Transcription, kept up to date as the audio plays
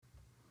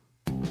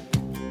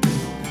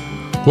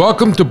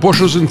Welcome to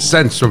Bushels and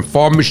Cents from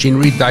Farm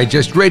Machinery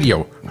Digest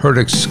Radio, heard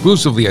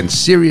exclusively on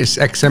Sirius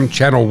XM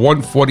Channel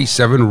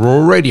 147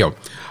 Rural Radio.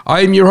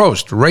 I am your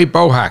host, Ray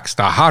Bohacs,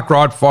 the hot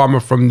rod farmer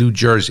from New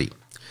Jersey.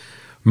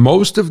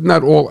 Most, if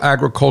not all,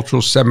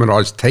 agricultural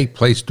seminars take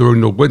place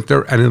during the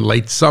winter and in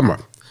late summer.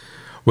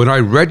 When I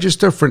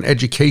register for an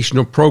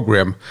educational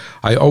program,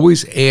 I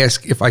always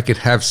ask if I could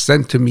have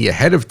sent to me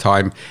ahead of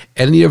time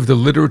any of the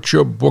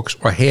literature, books,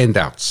 or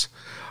handouts.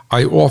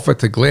 I offer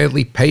to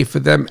gladly pay for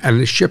them and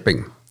the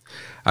shipping.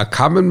 A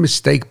common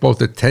mistake both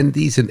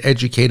attendees and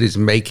educators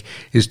make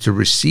is to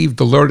receive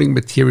the learning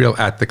material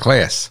at the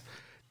class.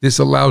 This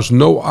allows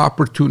no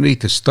opportunity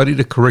to study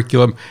the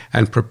curriculum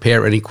and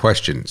prepare any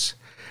questions.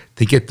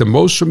 To get the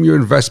most from your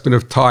investment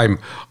of time,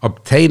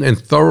 obtain and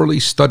thoroughly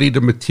study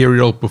the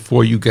material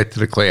before you get to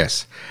the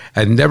class.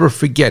 And never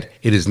forget,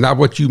 it is not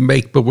what you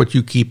make, but what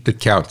you keep that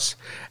counts.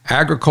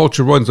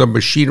 Agriculture runs on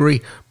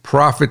machinery,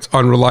 profits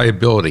on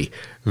reliability.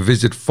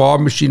 Visit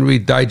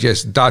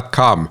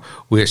farmmachinerydigest.com,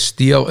 where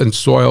steel and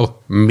soil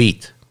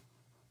meet.